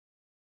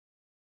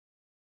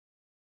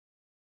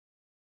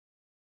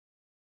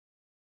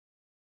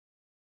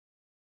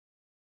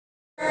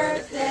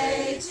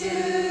Birthday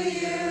to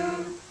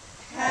you.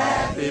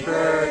 Happy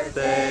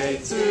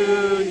birthday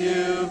to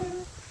you.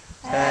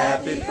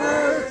 Happy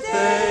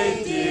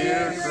birthday,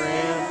 dear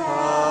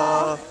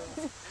Grandpa.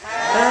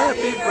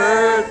 Happy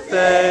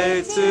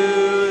birthday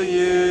to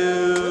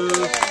you.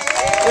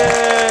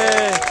 Yay!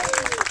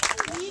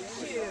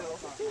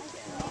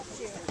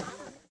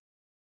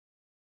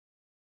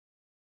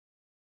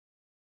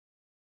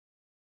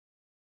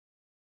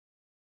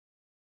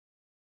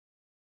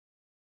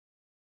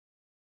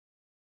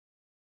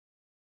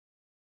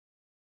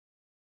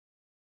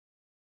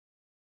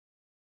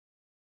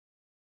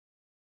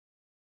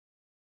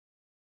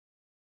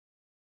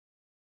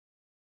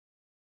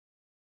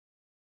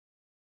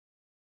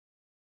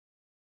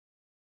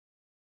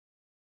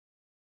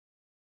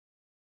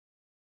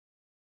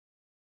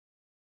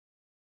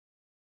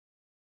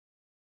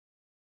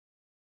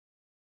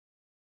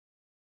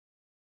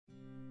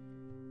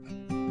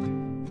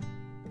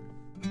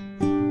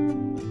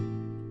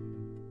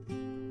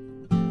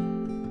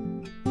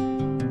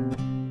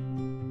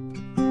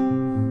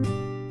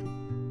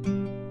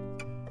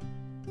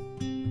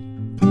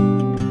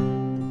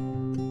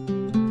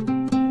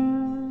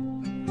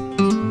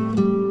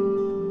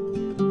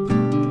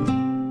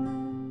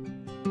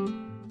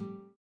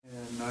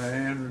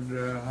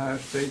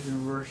 State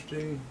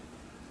University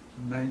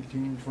in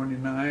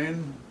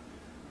 1929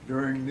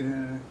 during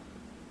the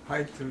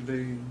height of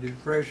the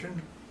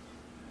Depression,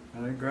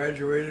 and I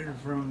graduated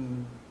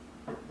from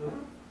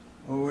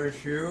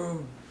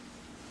OSU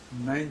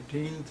in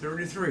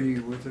 1933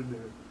 with a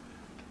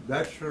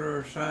Bachelor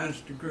of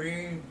Science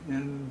degree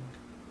in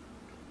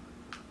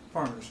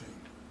pharmacy.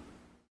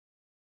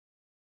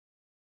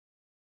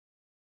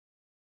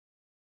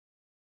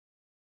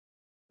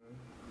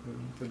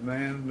 The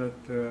man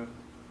that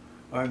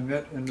I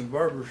met in the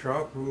barber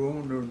shop who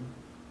owned a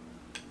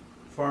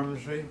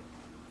pharmacy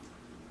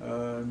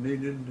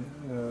needed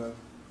a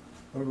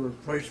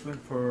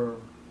replacement for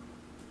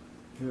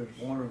his,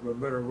 want of a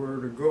better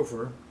word, a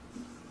gopher,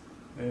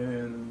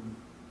 and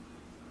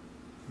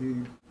he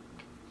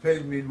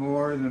paid me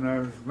more than I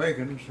was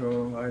making,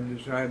 so I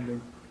decided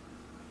to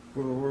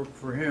go to work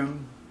for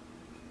him,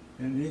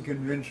 and he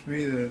convinced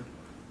me that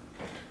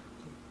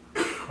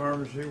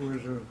pharmacy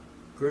was a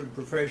good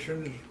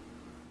profession.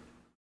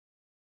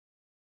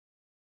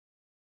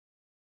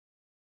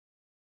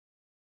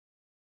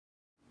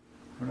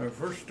 When I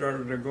first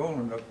started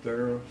going up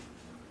there,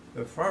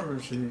 the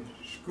pharmacy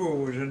school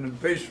was in the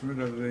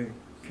basement of the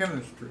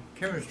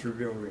chemistry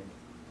building.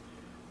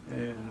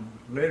 And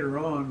later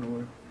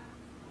on,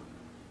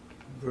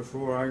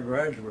 before I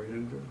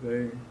graduated,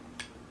 they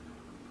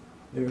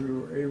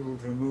were able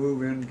to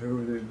move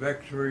into the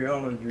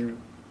bacteriology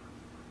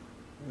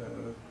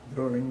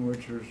building,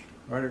 which was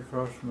right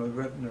across from the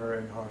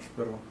veterinary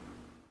hospital.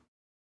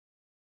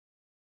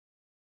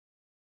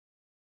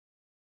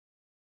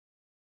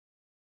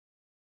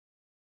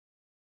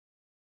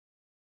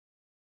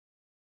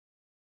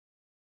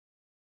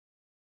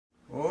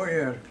 Oh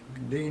yes,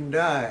 Dean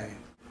Dye,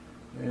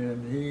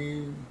 and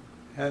he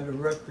had a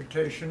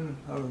reputation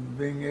of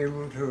being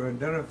able to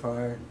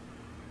identify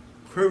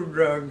crude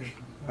drugs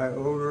by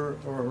odor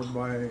or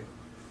by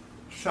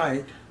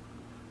sight.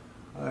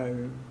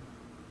 I'm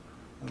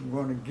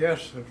going to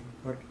guess at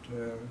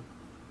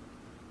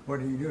what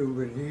he knew,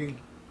 but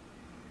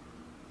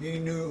he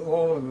knew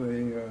all of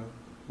the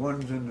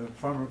ones in the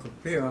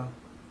pharmacopoeia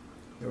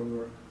that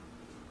were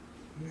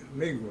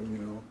legal, you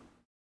know.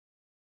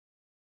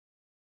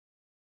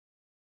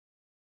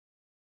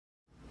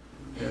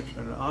 It's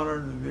an honor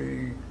to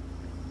be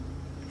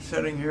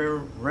sitting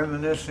here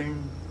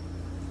reminiscing.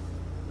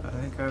 I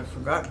think I've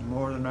forgotten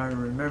more than I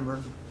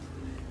remembered,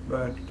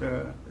 but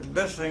the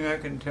best thing I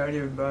can tell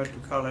you about the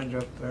college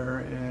up there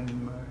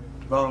and my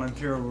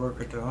volunteer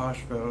work at the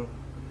hospital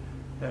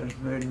has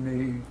made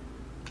me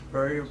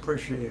very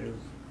appreciative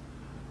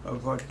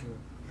of what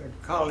the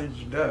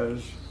college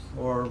does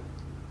for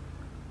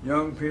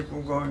young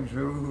people going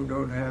through who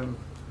don't have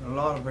a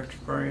lot of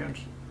experience,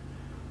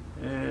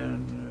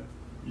 and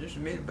just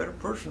made a better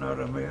person out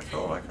of me, that's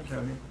all I can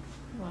tell you.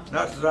 Wow.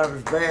 Not that I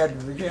was bad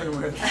to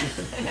begin with.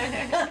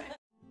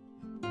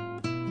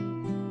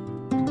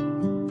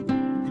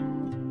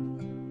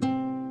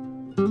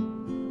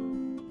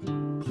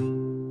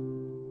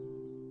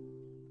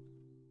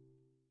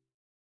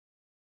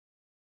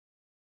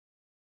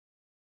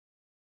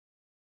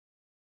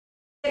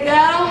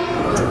 Go.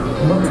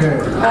 Okay.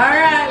 All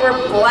right,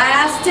 we're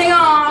blasting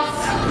off.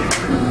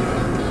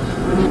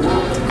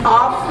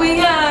 Off we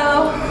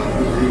go.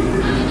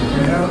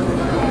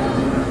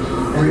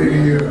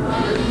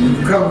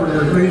 We've covered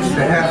at least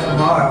a half a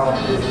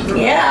mile.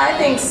 Yeah, I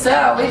think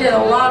so. We did a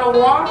lot of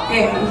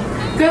walking.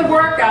 Good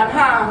workout,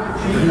 huh?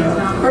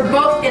 Yeah. We're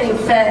both getting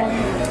fit.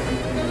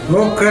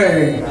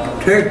 Okay,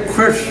 take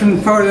Christian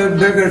for the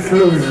Biggest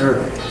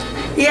Loser.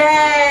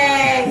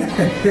 Yay!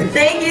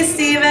 Thank you,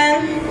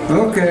 Stephen.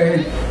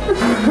 Okay.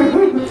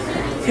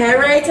 Okay,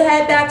 ready to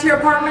head back to your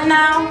apartment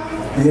now?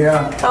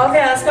 Yeah.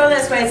 Okay, let's go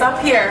this way. It's up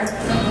here.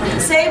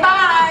 Say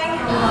bye.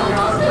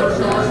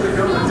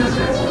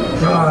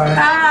 Bye. Hi.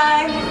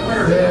 Hi.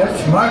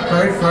 That's my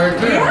place right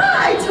there. Yeah,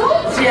 I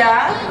told ya.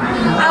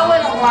 I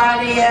wouldn't lie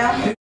to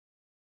you.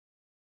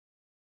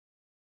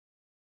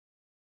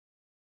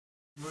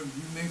 But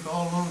you make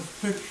all those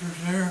pictures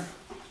there?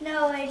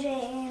 No, I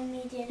didn't.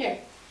 You did. Here.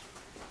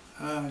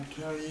 I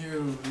tell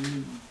you,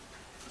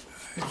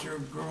 as you're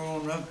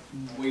growing up,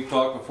 We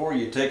talked before,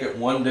 you take it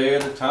one day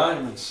at a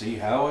time and see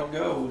how it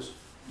goes.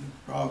 the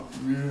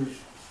problem is,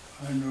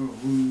 I know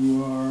who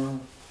you are,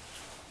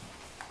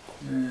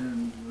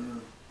 and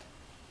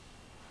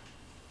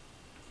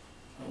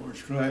I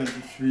was glad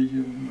to see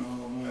you and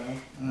all that.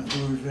 And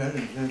who is that?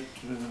 Is that,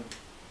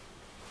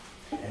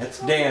 That's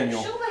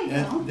Daniel.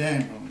 that's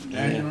Daniel.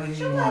 Daniel in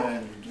the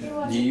line.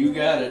 You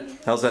got it.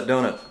 How's that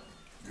donut?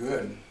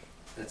 Good.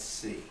 Let's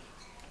see.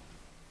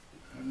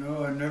 I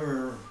know I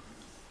never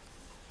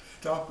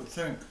stop to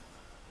think.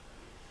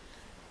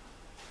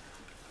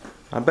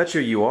 I bet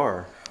you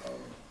are.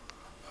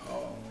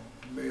 I'll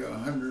be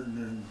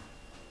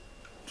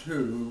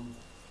 102.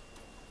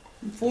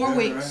 4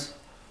 weeks.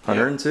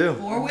 102.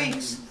 4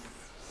 weeks.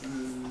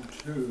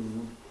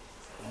 102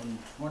 on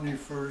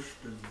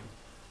 21st of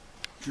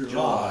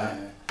July,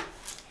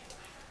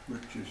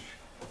 which is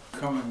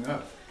coming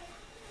up.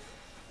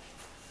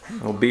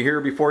 I'll be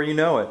here before you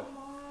know it.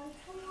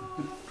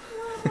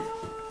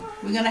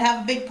 We're gonna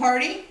have a big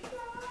party.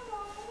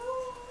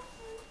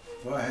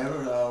 If I have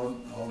it, I'll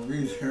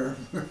be there.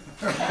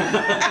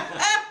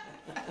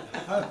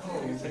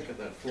 Think of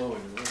that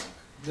flowing rock.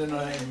 Then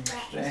I can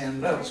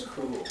stand up. That's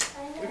cool.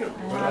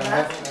 But I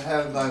have to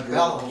have my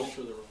balance.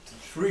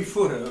 3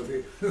 foot of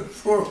it,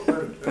 4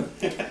 foot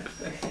of it.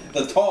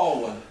 The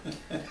tall one.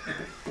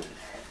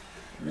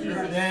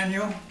 You're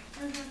Daniel?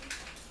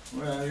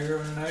 Well, you're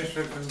a nice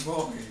looking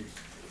boy.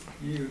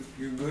 You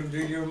good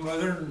to your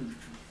mother and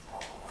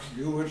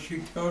do what she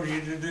tells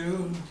you to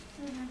do?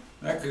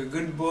 Like a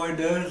good boy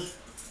does?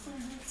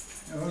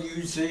 Oh,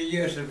 you say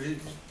yes if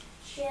it's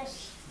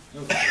Yes.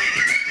 okay.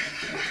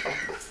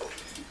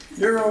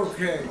 You're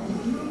okay.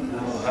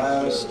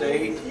 Ohio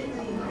State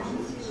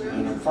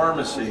and a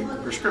pharmacy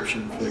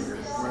prescription figure.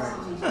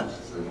 Right.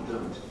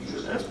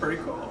 That's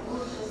pretty cool.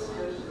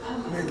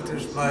 Make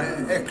this my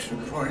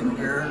exit point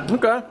here.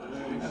 Okay.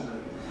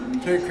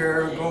 Take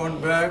care of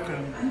going back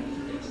and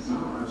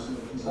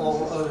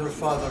all other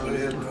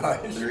fatherly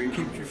advice.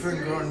 Keep your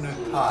finger on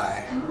the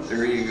pie.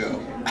 There you go.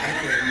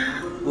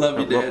 Okay. Love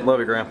you, Dad. Love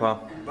you, Grandpa.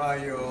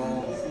 Bye, you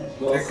all.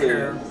 Well Take said.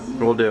 care.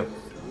 Will do.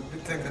 Be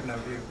thinking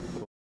of you.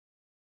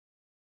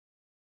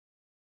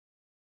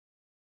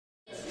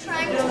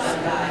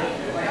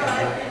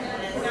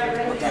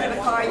 What kind of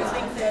a car you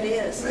think that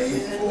is?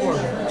 Ford.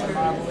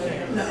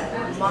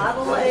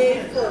 Model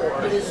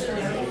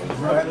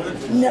A4.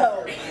 Right.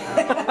 No.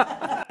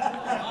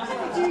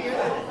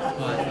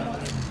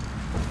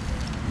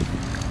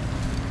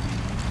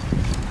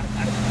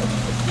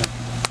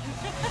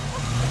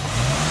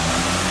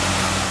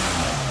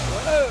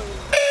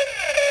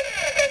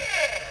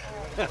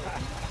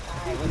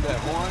 With that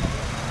horn.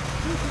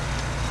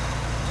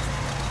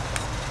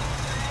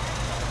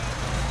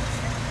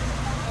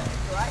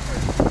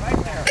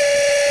 Right there.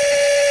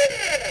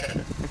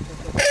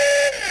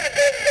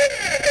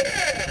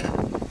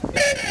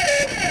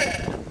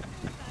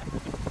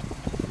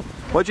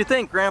 What'd you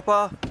think,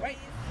 Grandpa? Right.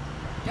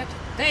 You have to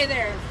stay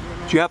there.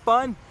 Did you have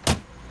fun?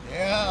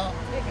 Yeah.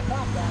 Take a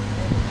top down.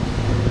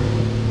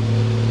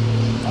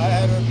 I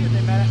had a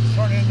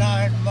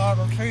 29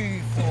 Model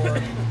T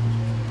Ford.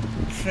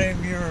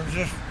 Same year as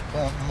this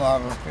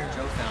Model T.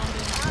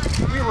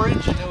 We were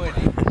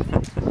ingenuity.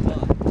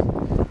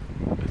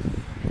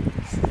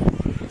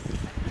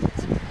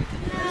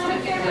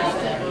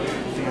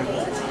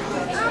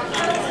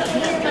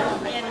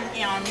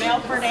 On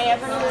Melford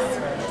Avenue.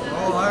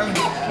 Oh, I'm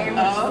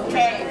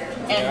Okay.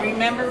 And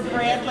remember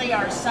Bradley,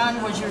 our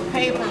son, was your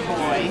paper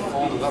boy.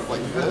 Folded up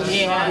like this.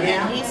 Yeah,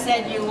 and he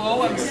said you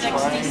owe him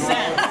 60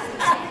 cents.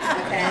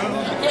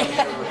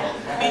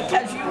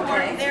 Because you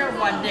weren't there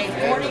one day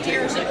 40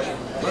 years ago.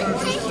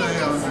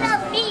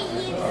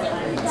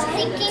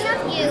 Thinking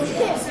of you,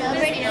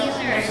 celebrating you,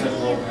 and a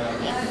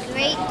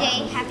great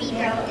day. Happy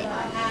birthday.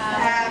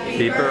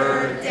 Happy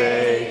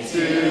birthday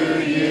to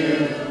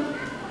you.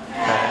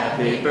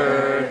 Happy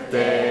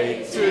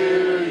birthday to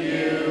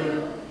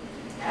you.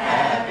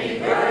 Happy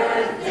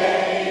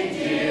birthday,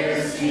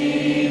 dear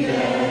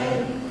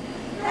Stephen.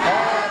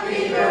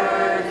 Happy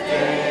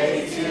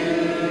birthday to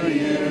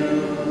you.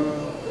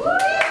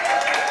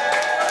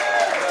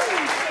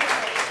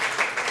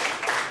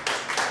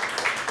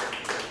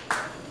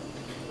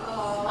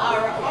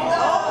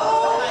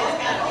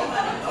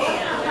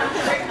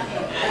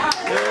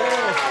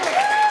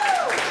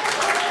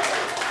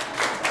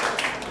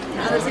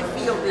 How does it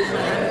feel being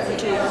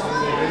 102?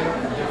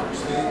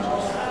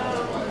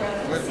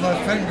 with my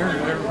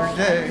fingers every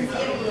day. He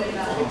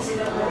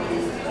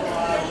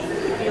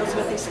feels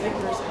with his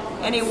fingers.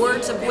 Any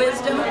words of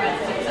wisdom?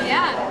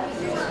 Yeah.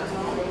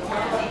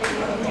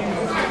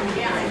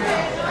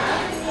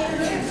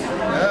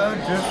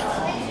 Just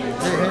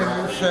behave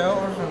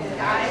yourselves and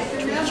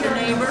Treat your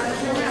neighbor.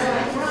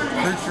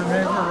 treat your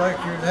neighbor like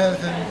you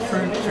has in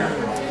truth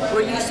to.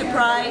 Were you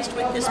surprised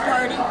with this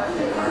party?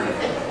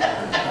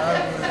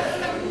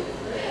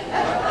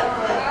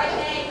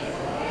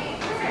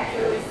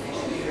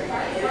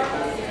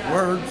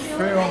 Words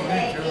fail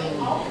me to.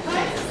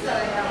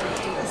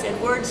 He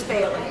said words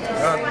failing.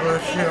 God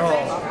bless you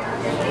all.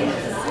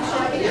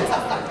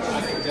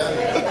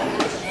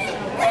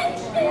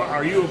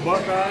 Are you a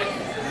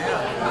Buckeye?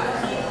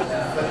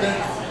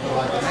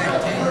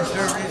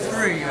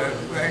 1933, I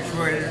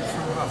graduated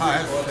from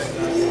Ohio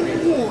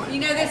State. You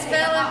know this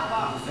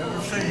fella?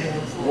 Never seen him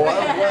before.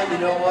 Well, I'm glad, you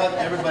know what?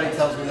 Everybody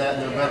tells me that,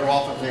 and they're better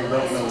off if they don't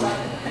know me.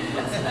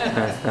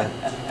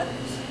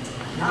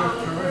 You look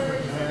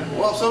terrific, man.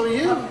 Well, so do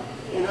you.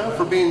 You know,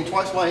 for being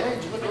twice my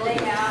age, you look really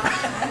good.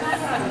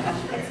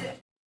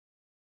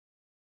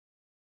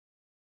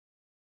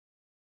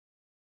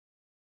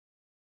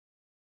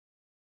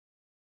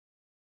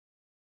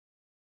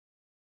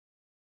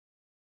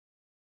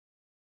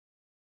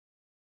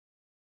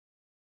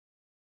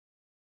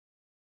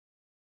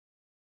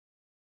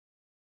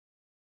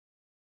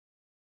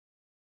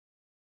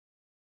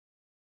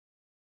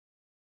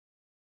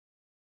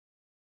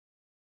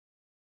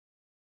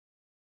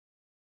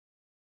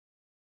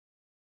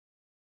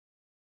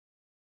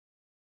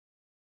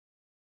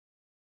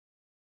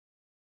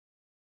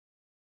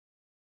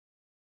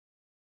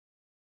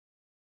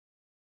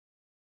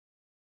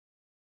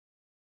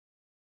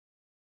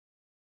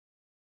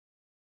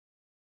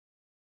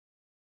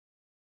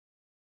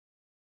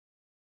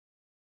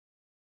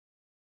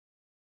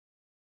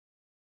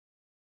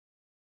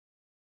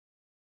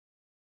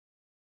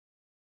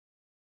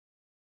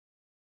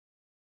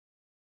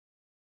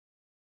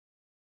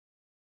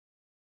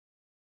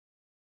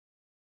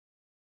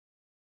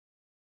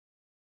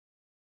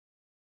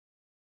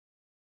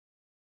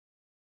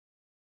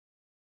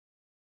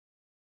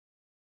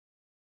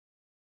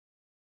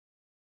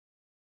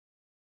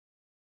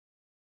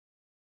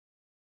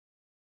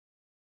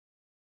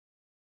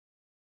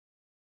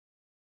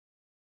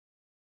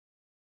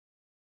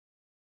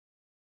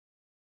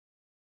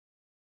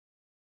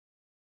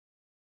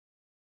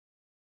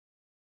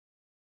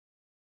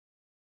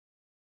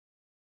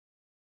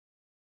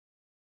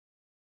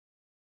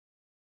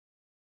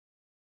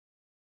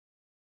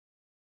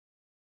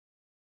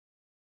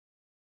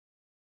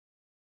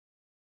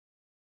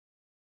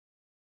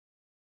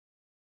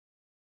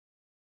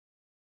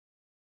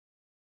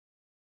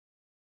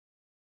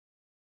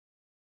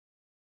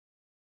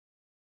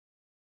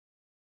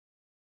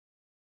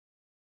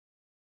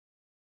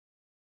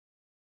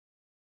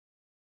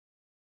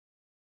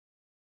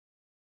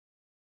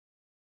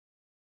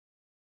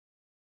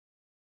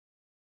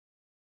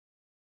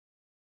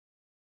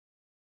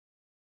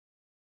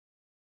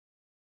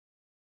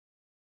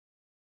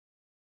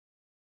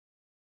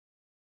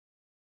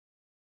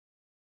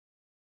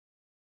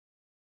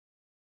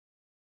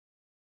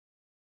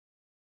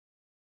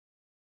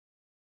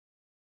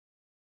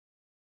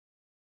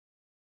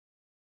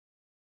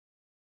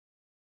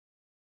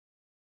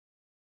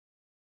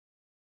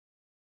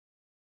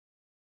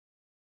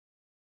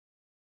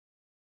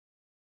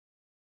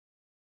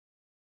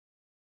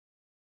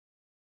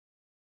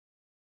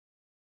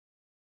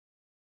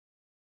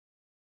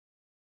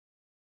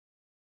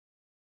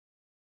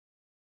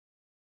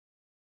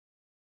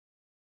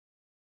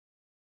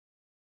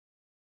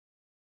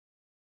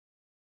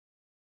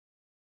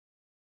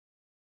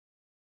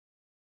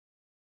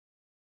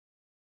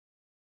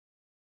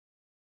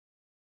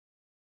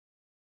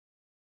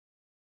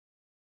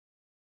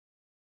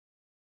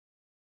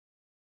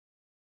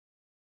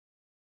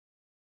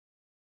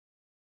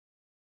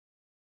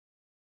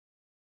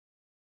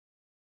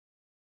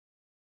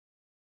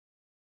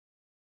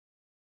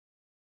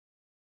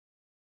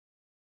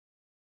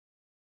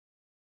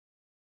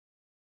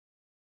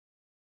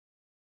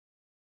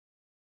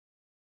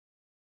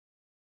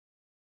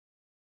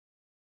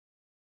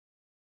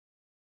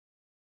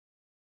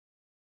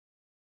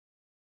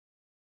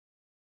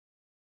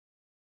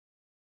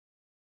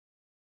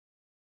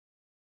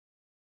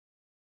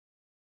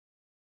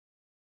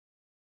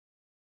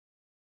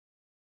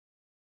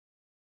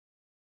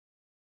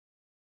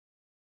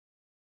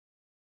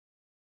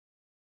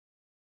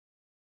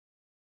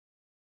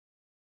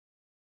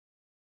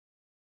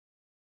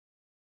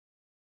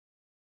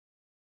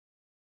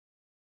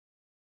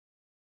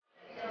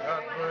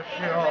 God bless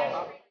you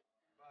all.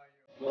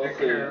 We'll Take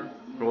care.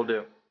 We'll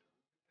do.